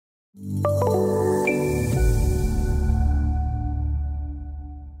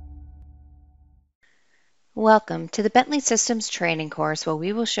Welcome to the Bentley Systems training course where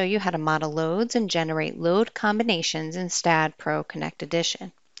we will show you how to model loads and generate load combinations in STAAD.Pro Connect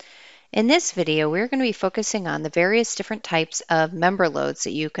Edition. In this video, we're going to be focusing on the various different types of member loads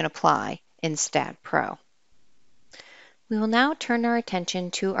that you can apply in STAAD.Pro. We will now turn our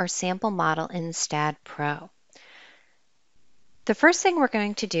attention to our sample model in STAAD.Pro. The first thing we're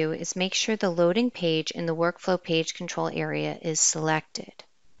going to do is make sure the loading page in the workflow page control area is selected.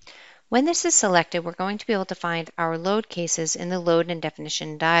 When this is selected, we're going to be able to find our load cases in the load and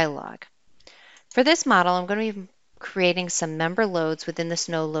definition dialog. For this model, I'm going to be creating some member loads within the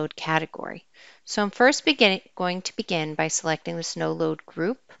snow load category. So I'm first going to begin by selecting the snow load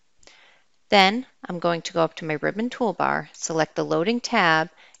group. Then I'm going to go up to my ribbon toolbar, select the loading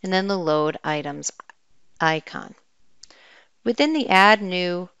tab, and then the load items icon. Within the add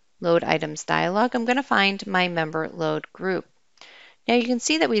new load items dialog, I'm going to find my member load group. Now you can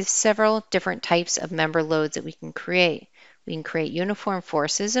see that we have several different types of member loads that we can create. We can create uniform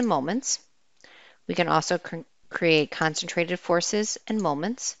forces and moments. We can also create concentrated forces and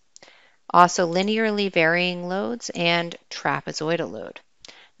moments, also linearly varying loads, and trapezoidal load.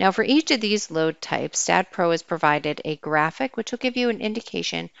 Now for each of these load types, STAAD.Pro has provided a graphic which will give you an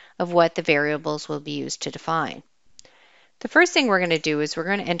indication of what the variables will be used to define. The first thing we're going to do is we're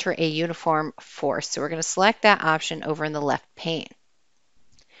going to enter a uniform force. So we're going to select that option over in the left pane.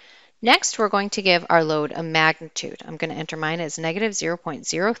 Next, we're going to give our load a magnitude. I'm going to enter mine as negative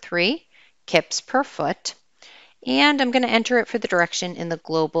 0.03 kips per foot, and I'm going to enter it for the direction in the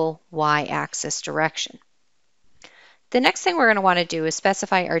global y-axis direction. The next thing we're going to want to do is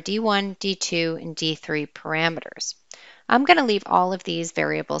specify our D1, D2, and D3 parameters. I'm going to leave all of these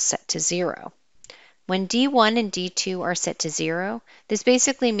variables set to 0. When D1 and D2 are set to 0, this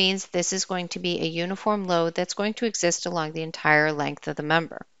basically means this is going to be a uniform load that's going to exist along the entire length of the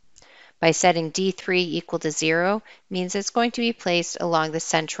member. By setting D3 equal to 0 means it's going to be placed along the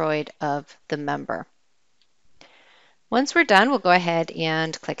centroid of the member. Once we're done, we'll go ahead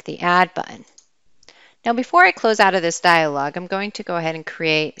and click the Add button. Now before I close out of this dialog, I'm going to go ahead and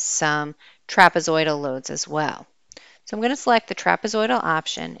create some trapezoidal loads as well. So I'm going to select the trapezoidal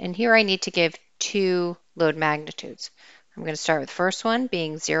option, and here I need to give two load magnitudes. I'm going to start with the first one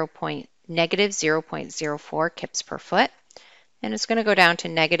being negative 0.04 kips per foot. And it's going to go down to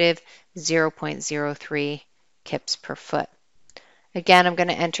negative 0.03 kips per foot. Again, I'm going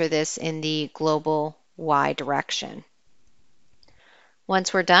to enter this in the global y direction.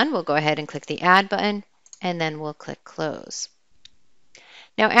 Once we're done, we'll go ahead and click the Add button, and then we'll click Close.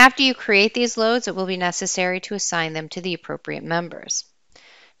 Now, after you create these loads, it will be necessary to assign them to the appropriate members.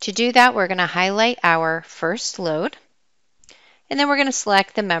 To do that, we're going to highlight our first load, and then we're going to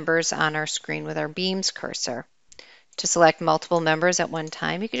select the members on our screen with our beams cursor. To select multiple members at one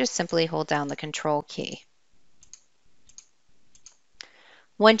time, you can just simply hold down the Control key.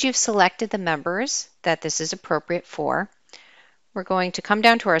 Once you've selected the members that this is appropriate for, we're going to come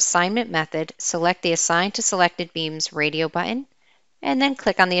down to our assignment method, select the Assign to Selected Beams radio button, and then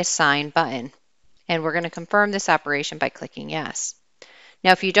click on the Assign button. And we're going to confirm this operation by clicking Yes.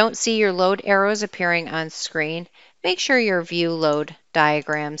 Now, if you don't see your load arrows appearing on screen, make sure your View Load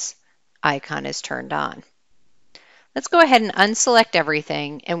Diagrams icon is turned on. Let's go ahead and unselect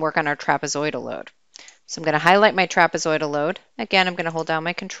everything and work on our trapezoidal load. So I'm going to highlight my trapezoidal load. Again, I'm going to hold down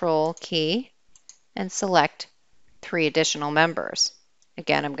my Control key and select 3 additional members.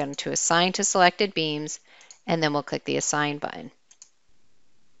 Again, I'm going to Assign to Selected Beams, and then we'll click the Assign button.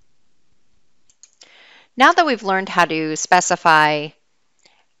 Now that we've learned how to specify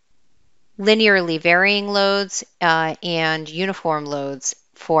linearly varying loads and uniform loads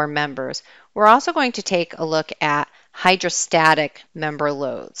for members, we're also going to take a look at hydrostatic member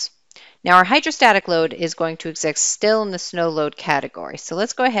loads. Now our hydrostatic load is going to exist still in the snow load category. So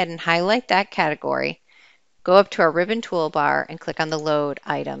let's go ahead and highlight that category, go up to our ribbon toolbar and click on the load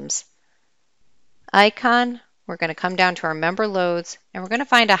items icon. We're going to come down to our member loads and we're going to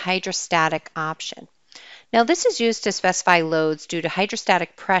find a hydrostatic option. Now this is used to specify loads due to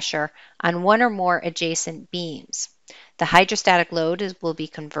hydrostatic pressure on one or more adjacent beams. The hydrostatic load will be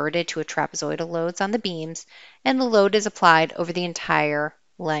converted to a trapezoidal loads on the beams, and the load is applied over the entire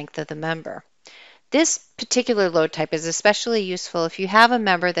length of the member. This particular load type is especially useful if you have a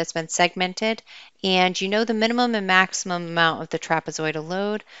member that's been segmented and you know the minimum and maximum amount of the trapezoidal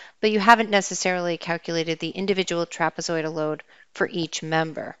load, but you haven't necessarily calculated the individual trapezoidal load for each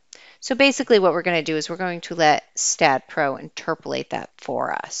member. So basically what we're going to do is we're going to let STAAD.Pro interpolate that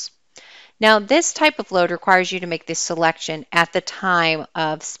for us. Now, this type of load requires you to make this selection at the time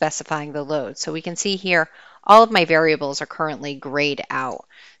of specifying the load. So we can see here, all of my variables are currently grayed out.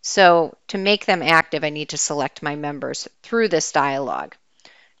 So to make them active, I need to select my members through this dialog.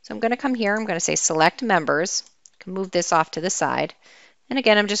 So I'm going to come here, I'm going to say select members, I can move this off to the side. And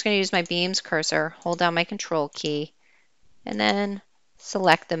again, I'm just going to use my beams cursor, hold down my control key, and then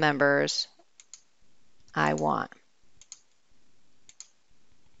select the members I want.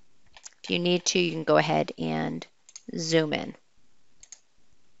 If you need to, you can go ahead and zoom in.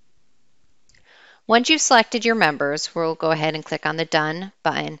 Once you've selected your members, we'll go ahead and click on the Done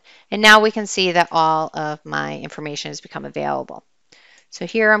button. And now we can see that all of my information has become available. So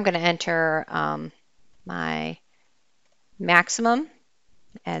here I'm going to enter my maximum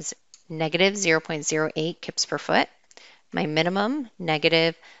as negative 0.08 kips per foot, my minimum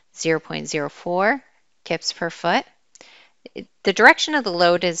negative 0.04 kips per foot. The direction of the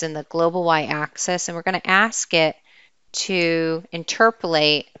load is in the global y-axis, and we're going to ask it to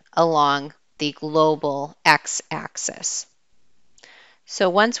interpolate along the global x-axis. So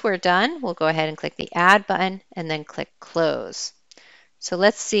once we're done, we'll go ahead and click the Add button and then click Close. So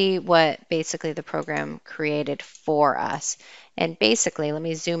let's see what basically the program created for us. And basically, let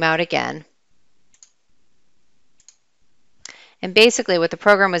me zoom out again. And basically what the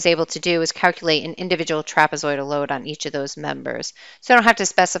program was able to do is calculate an individual trapezoidal load on each of those members. So I don't have to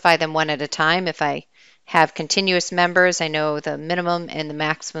specify them one at a time. If I have continuous members, I know the minimum and the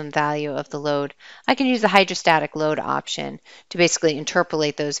maximum value of the load. I can use the hydrostatic load option to basically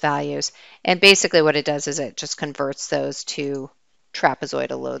interpolate those values. And basically what it does is it just converts those to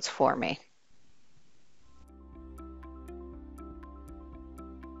trapezoidal loads for me.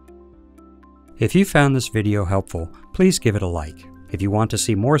 If you found this video helpful, please give it a like. If you want to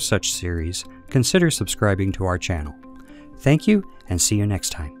see more such series, consider subscribing to our channel. Thank you, and see you next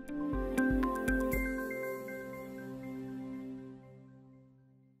time.